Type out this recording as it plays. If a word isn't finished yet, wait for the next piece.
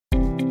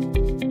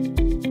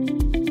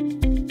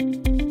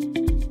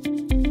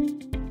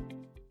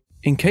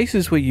In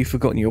cases where you've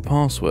forgotten your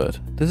password,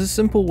 there's a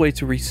simple way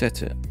to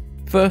reset it.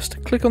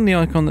 First, click on the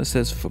icon that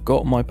says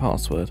Forgot My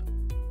Password.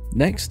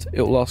 Next,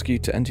 it will ask you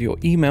to enter your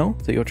email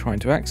that you're trying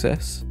to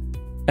access,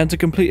 and to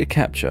complete a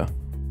CAPTCHA.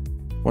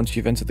 Once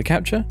you've entered the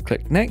CAPTCHA,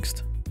 click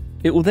Next.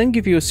 It will then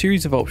give you a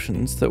series of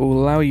options that will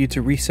allow you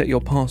to reset your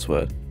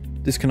password.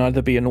 This can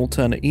either be an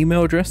alternate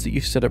email address that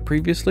you've set up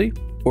previously,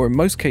 or in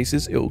most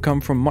cases it will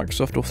come from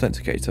Microsoft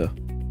Authenticator.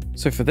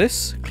 So for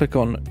this, click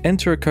on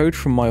Enter a code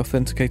from My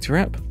Authenticator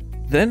app,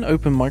 then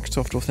open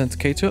Microsoft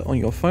Authenticator on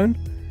your phone,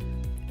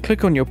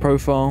 click on your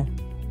profile,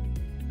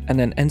 and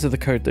then enter the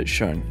code that's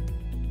shown.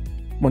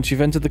 Once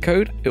you've entered the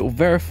code, it will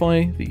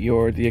verify that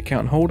you're the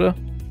account holder,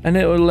 and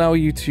it will allow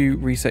you to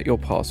reset your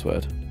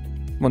password.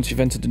 Once you've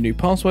entered a new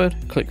password,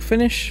 click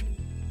Finish,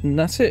 and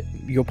that's it,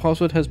 your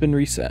password has been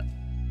reset.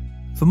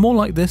 For more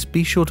like this,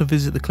 be sure to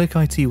visit the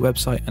ClickIT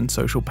website and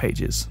social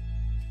pages.